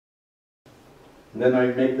And then I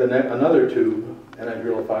make another tube, and I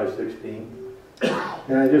drill a 5/16.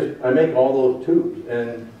 And I make all those tubes.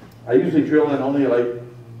 And I usually drill in only like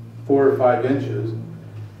 4 or 5 inches,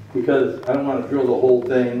 because I don't want to drill the whole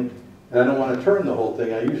thing, and I don't want to turn the whole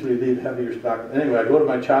thing. I usually leave heavier stock. Anyway, I go to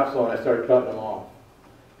my chop saw and I start cutting them off.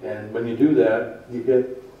 And when you do that, you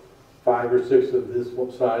get 5 or 6 of this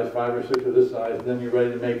size, 5 or 6 of this size, and then you're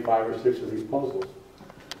ready to make 5 or 6 of these puzzles.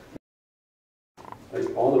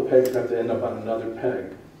 Like, all the pegs have to end up on another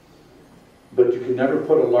peg. But you can never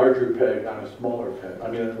put a larger peg on a smaller peg. I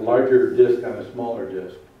mean, a larger disc on a smaller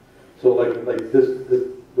disc. So like this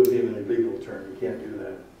would be an illegal term. You can't do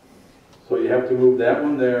that. So you have to move that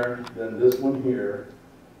one there, then this one here,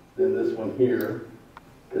 then this one here,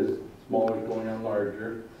 because smaller is going on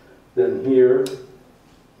larger, then here,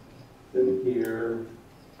 then here,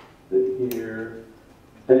 then here.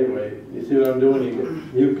 Anyway, you see what I'm doing?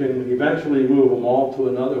 You can eventually move them all to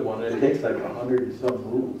another one. It takes like 100 and some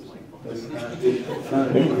moves.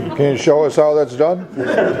 Can you show us how that's done?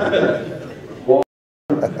 Well,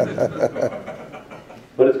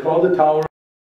 but it's called the Tower